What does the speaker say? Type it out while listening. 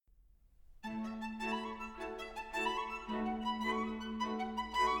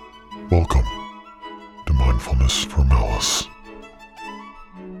Welcome to Mindfulness for Malice.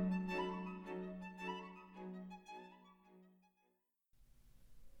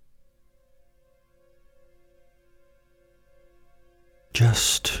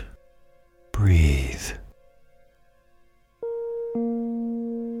 Just breathe.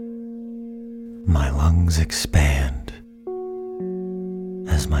 My lungs expand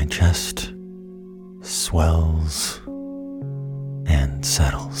as my chest swells and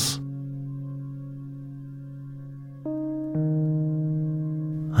settles.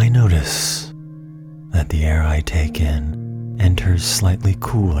 I notice that the air I take in enters slightly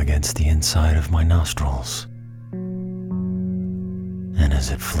cool against the inside of my nostrils, and as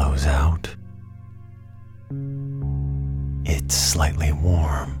it flows out, it's slightly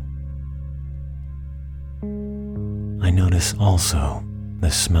warm. I notice also the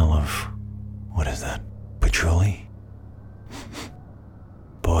smell of, what is that, patchouli?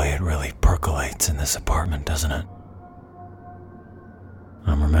 Boy, it really percolates in this apartment, doesn't it?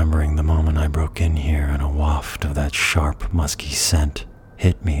 I'm remembering the moment I broke in here and a waft of that sharp, musky scent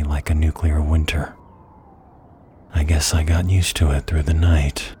hit me like a nuclear winter. I guess I got used to it through the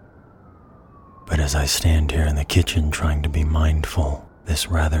night. But as I stand here in the kitchen trying to be mindful, this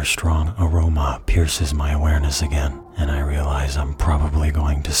rather strong aroma pierces my awareness again, and I realize I'm probably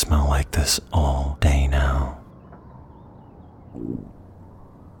going to smell like this all day now.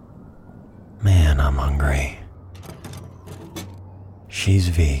 Man, I'm hungry. She's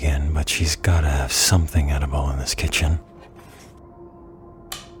vegan, but she's gotta have something edible in this kitchen.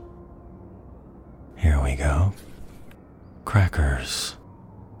 Here we go. Crackers.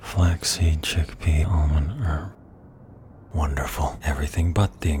 Flaxseed, chickpea, almond, herb. Wonderful. Everything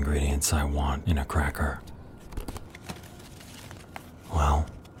but the ingredients I want in a cracker. Well,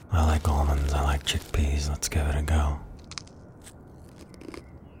 I like almonds, I like chickpeas. Let's give it a go.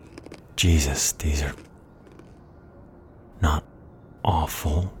 Jesus, these are not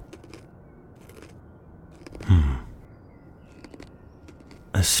awful.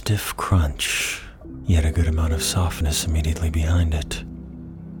 A stiff crunch, yet a good amount of softness immediately behind it.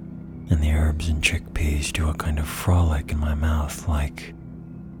 And the herbs and chickpeas do a kind of frolic in my mouth like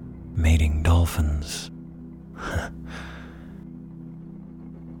mating dolphins.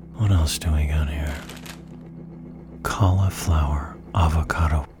 What else do we got here? Cauliflower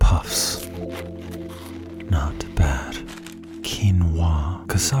avocado puffs. Not bad. Quinoa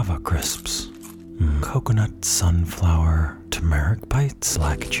cassava crisps. Coconut sunflower turmeric bites.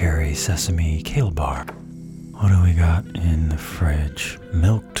 Black cherry sesame kale bar. What do we got in the fridge?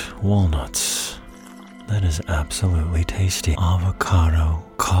 Milked walnuts. That is absolutely tasty. Avocado,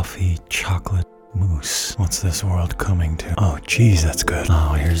 coffee, chocolate, mousse. What's this world coming to? Oh, geez, that's good.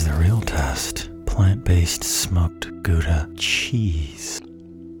 Oh, here's the real test. Plant-based smoked Gouda cheese.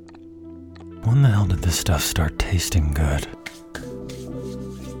 When the hell did this stuff start tasting good?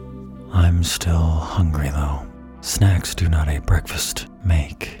 I'm still hungry, though. Snacks do not a breakfast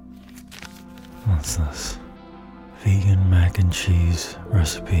make. What's this? Vegan mac and cheese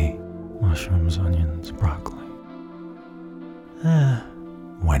recipe. Mushrooms, onions, broccoli.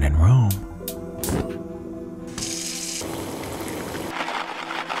 When in Rome.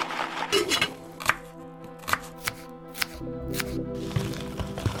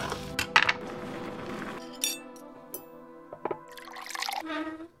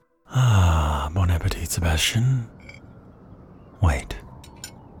 Bon appetit, Sebastian. Wait.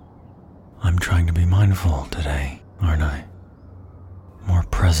 I'm trying to be mindful today, aren't I? More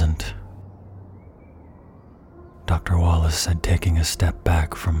present. Dr. Wallace said taking a step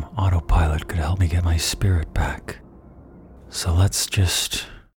back from autopilot could help me get my spirit back. So let's just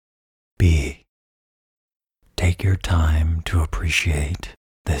be. Take your time to appreciate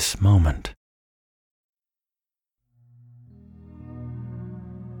this moment.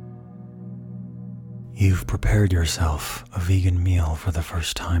 You've prepared yourself a vegan meal for the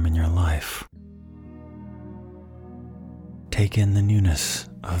first time in your life. Take in the newness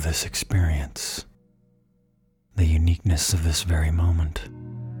of this experience, the uniqueness of this very moment.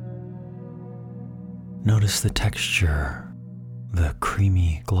 Notice the texture, the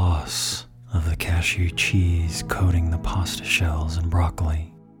creamy gloss of the cashew cheese coating the pasta shells and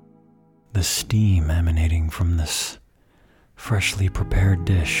broccoli, the steam emanating from this freshly prepared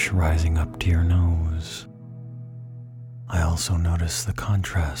dish rising up to your nose. I also notice the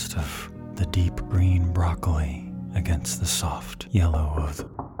contrast of the deep green broccoli against the soft yellow of the...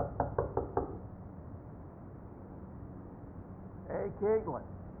 Hey, Caitlin,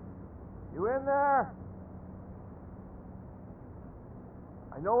 you in there?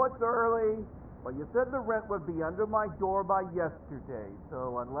 I know it's early, Well, you said the rent would be under my door by yesterday,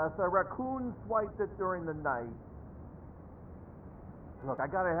 so unless a raccoon swiped it during the night... Look, I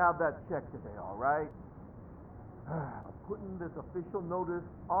gotta have that check today, all right? I'm putting this official notice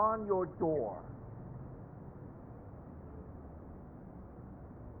on your door.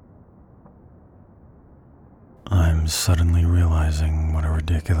 I'm suddenly realizing what a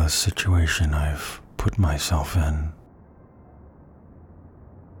ridiculous situation I've put myself in.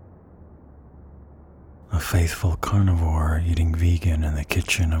 A faithful carnivore eating vegan in the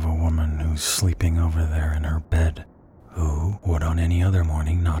kitchen of a woman who's sleeping over there in her bed, who would on any other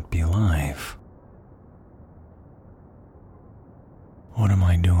morning not be alive. What am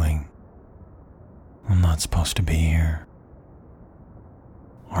I doing? I'm not supposed to be here.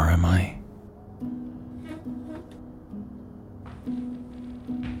 Or am I?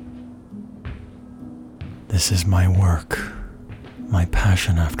 This is my work, my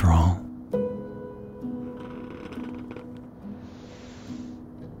passion after all.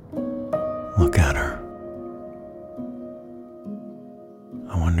 Look at her.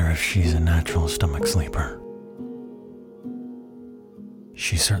 I wonder if she's a natural stomach sleeper.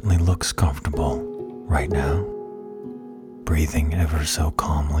 She certainly looks comfortable right now, breathing ever so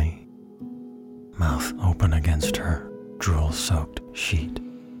calmly, mouth open against her drool-soaked sheet.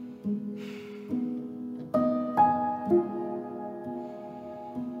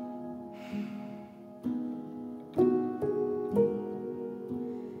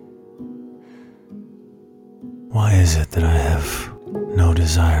 Why is it that I have no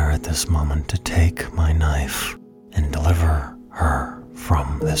desire at this moment to take my knife and deliver her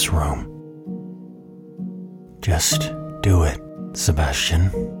from this room? Just do it, Sebastian.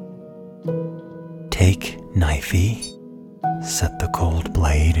 Take knifey, set the cold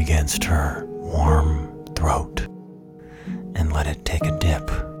blade against her warm throat, and let it take a dip.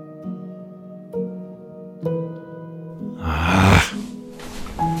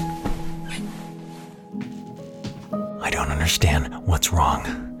 I don't understand what's wrong.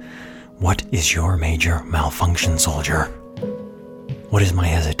 What is your major malfunction, soldier? What is my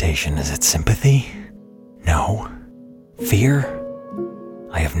hesitation? Is it sympathy? No. Fear?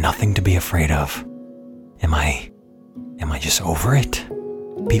 I have nothing to be afraid of. Am I just over it?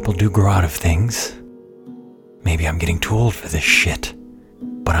 People do grow out of things. Maybe I'm getting too old for this shit.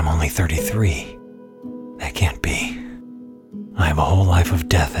 But I'm only 33. That can't be. I have a whole life of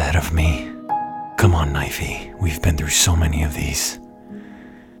death ahead of me. Come on, Knifey. We've been through so many of these.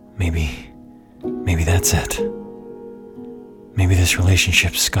 Maybe that's it. Maybe this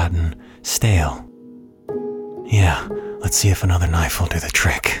relationship's gotten stale. Yeah, let's see if another knife will do the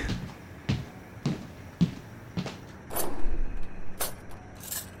trick.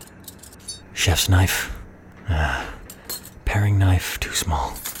 Chef's knife. Paring knife, too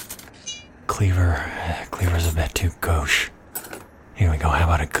small. Cleaver's a bit too gauche. Here we go, how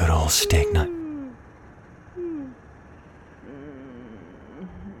about a good old steak knife?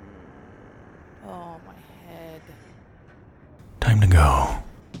 Oh, my head. Time to go.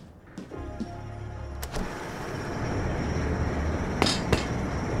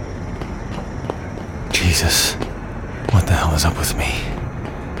 Jesus, what the hell is up with me?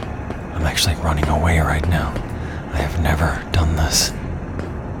 I'm actually running away right now. I have never done this.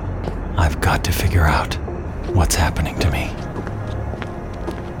 I've got to figure out what's happening to me.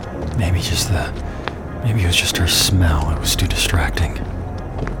 Maybe it was just her smell. It was too distracting.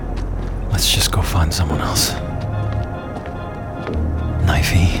 Let's just go find someone else.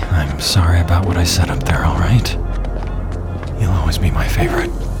 Knifey, I'm sorry about what I said up there, alright? You'll always be my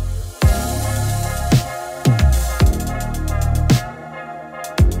favorite.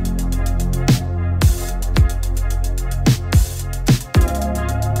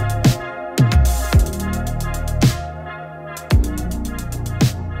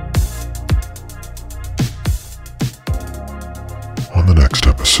 On the next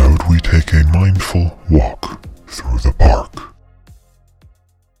episode, we take a mindful walk through the park.